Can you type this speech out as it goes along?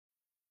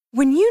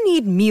When you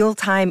need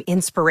mealtime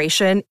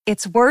inspiration,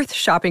 it's worth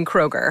shopping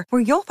Kroger,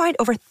 where you'll find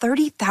over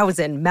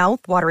 30,000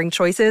 mouth-watering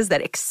choices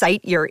that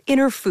excite your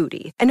inner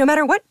foodie. And no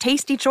matter what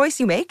tasty choice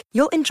you make,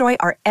 you'll enjoy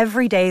our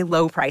everyday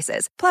low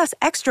prices, plus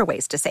extra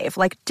ways to save,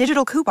 like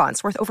digital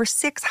coupons worth over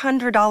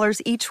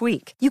 $600 each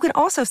week. You can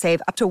also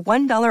save up to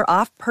 $1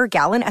 off per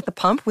gallon at the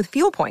pump with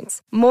fuel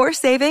points. More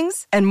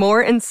savings and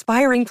more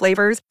inspiring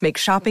flavors make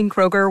shopping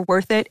Kroger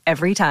worth it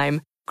every time.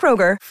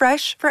 Kroger,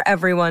 fresh for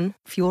everyone.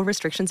 Fuel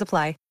restrictions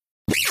apply.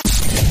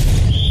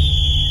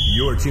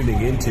 You're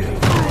tuning into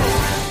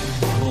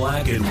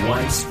Black and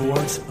White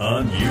Sports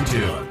on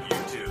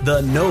YouTube.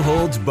 The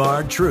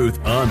no-holds-barred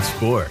truth on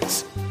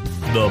sports.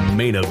 The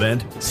main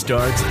event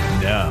starts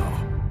now.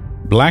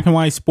 Black and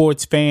White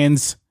Sports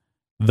fans,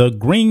 the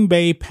Green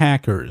Bay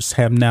Packers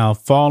have now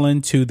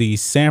fallen to the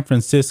San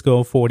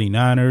Francisco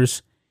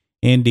 49ers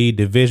in the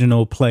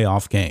divisional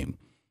playoff game.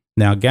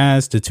 Now,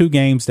 guys, the two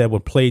games that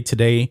were played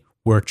today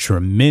were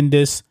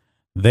tremendous.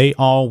 They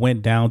all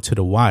went down to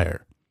the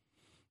wire.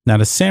 Now,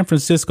 the San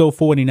Francisco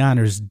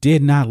 49ers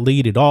did not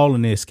lead at all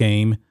in this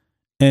game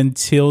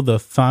until the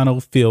final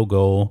field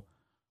goal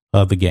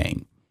of the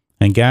game.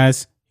 And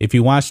guys, if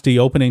you watch the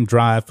opening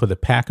drive for the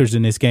Packers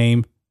in this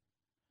game,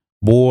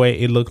 boy,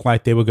 it looked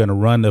like they were going to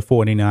run the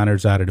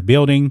 49ers out of the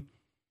building.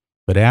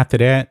 But after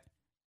that,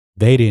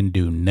 they didn't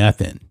do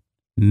nothing.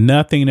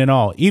 Nothing at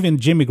all. Even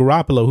Jimmy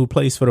Garoppolo, who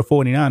plays for the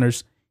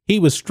 49ers, he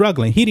was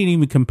struggling. He didn't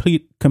even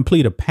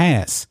complete a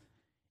pass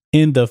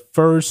in the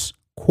first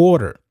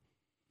quarter.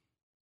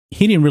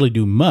 He didn't really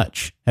do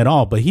much at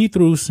all, but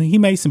he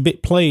made some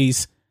big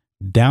plays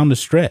down the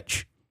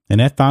stretch. And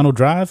that final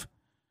drive,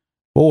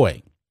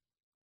 boy,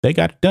 they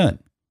got it done.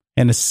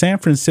 And the San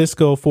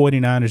Francisco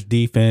 49ers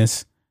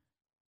defense,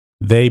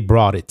 they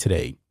brought it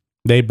today.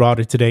 They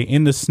brought it today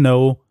in the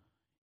snow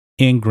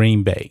in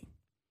Green Bay.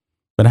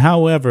 But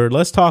however,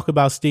 let's talk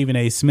about Stephen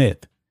A.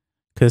 Smith,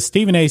 because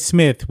Stephen A.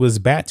 Smith was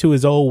back to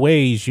his old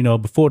ways,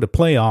 before the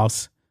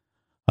playoffs,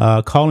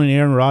 calling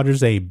Aaron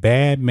Rodgers a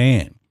bad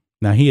man.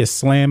 Now, he has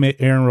slammed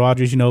Aaron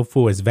Rodgers,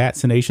 for his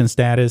vaccination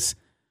status.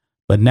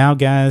 But now,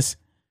 guys,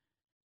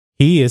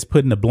 he is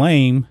putting the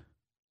blame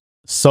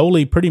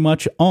solely pretty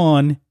much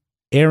on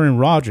Aaron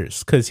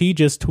Rodgers, because he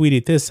just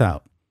tweeted this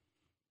out.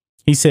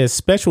 He says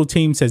special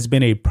teams has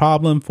been a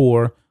problem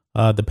for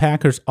the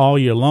Packers all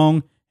year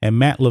long, and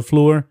Matt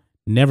LaFleur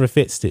never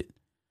fixed it.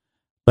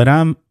 But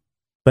I'm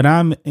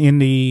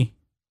the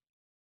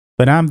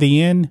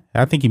end.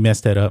 I think he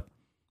messed that up.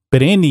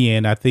 But in the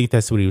end, I think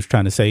that's what he was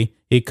trying to say.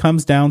 It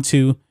comes down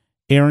to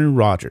Aaron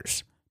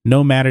Rodgers.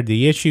 No matter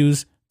the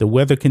issues, the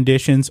weather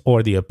conditions,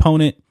 or the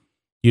opponent,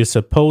 you're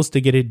supposed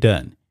to get it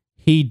done.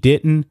 He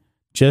didn't.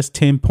 Just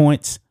 10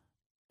 points.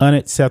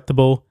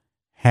 Unacceptable.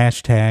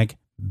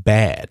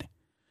 #bad.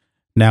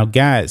 Now,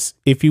 guys,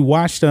 if you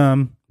watched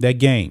that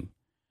game,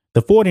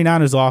 the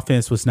 49ers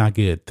offense was not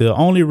good. The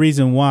only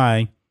reason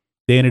why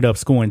they ended up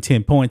scoring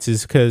 10 points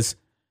is because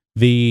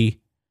the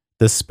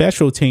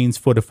special teams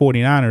for the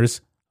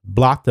 49ers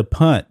blocked the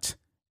punt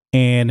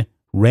and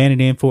ran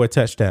it in for a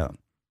touchdown.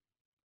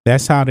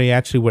 That's how they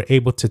actually were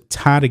able to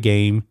tie the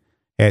game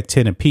at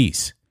 10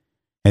 apiece.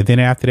 And then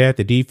after that,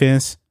 the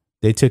defense,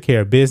 they took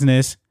care of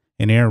business,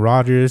 and Aaron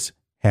Rodgers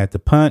had the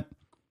punt.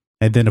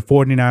 And then the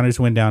 49ers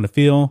went down the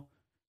field,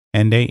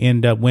 and they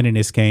end up winning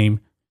this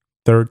game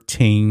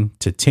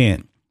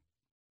 13-10.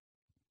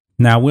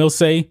 Now, I will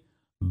say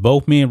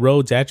both me and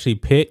Rhodes actually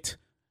picked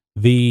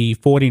the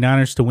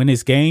 49ers to win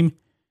this game.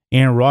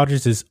 Aaron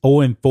Rodgers is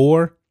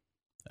 0-4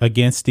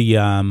 against the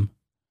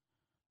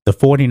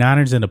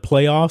 49ers in the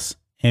playoffs.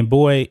 And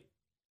boy,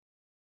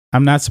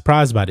 I'm not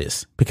surprised by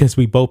this because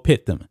we both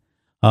picked them.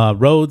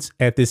 Rhodes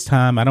at this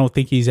time, I don't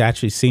think he's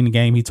actually seen the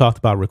game. He talked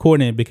about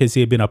recording it because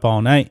he had been up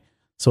all night.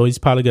 So he's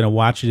probably going to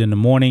watch it in the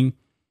morning.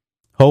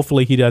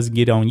 Hopefully he doesn't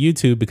get on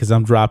YouTube because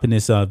I'm dropping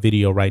this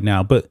video right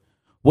now. But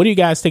what do you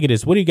guys think of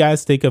this? What do you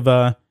guys think of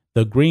the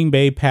Green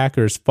Bay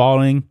Packers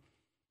falling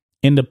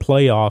in the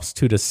playoffs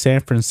to the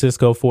San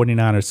Francisco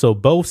 49ers? So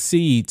both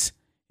seeds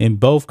in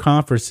both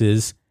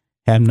conferences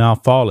have now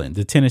fallen.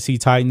 The Tennessee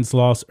Titans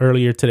lost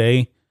earlier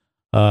today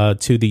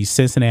to the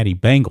Cincinnati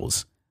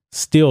Bengals.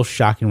 Still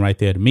shocking right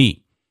there to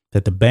me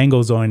that the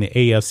Bengals are in the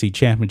AFC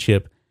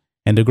Championship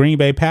and the Green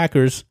Bay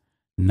Packers,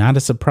 not a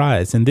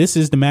surprise. And this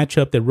is the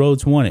matchup that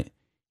Rhodes wanted.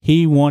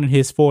 He wanted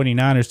his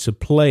 49ers to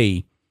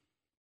play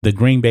the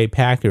Green Bay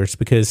Packers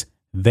because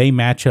they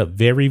match up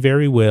very,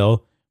 very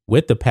well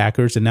with the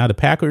Packers. And now the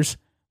Packers,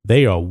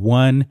 they are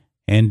one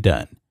and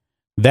done.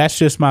 That's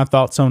just my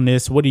thoughts on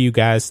this. What do you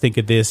guys think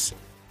of this?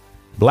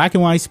 Black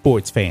and White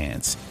Sports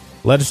fans,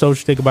 let us know what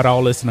you think about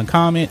all this in the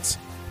comments.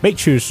 Make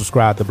sure you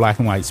subscribe to Black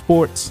and White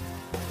Sports,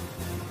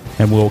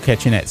 and we'll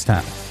catch you next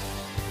time.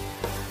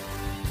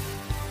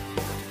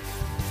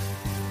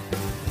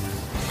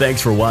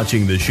 Thanks for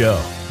watching the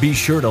show. Be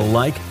sure to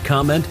like,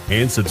 comment,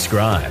 and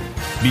subscribe.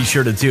 Be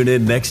sure to tune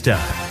in next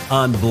time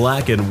on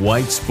Black and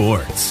White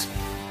Sports.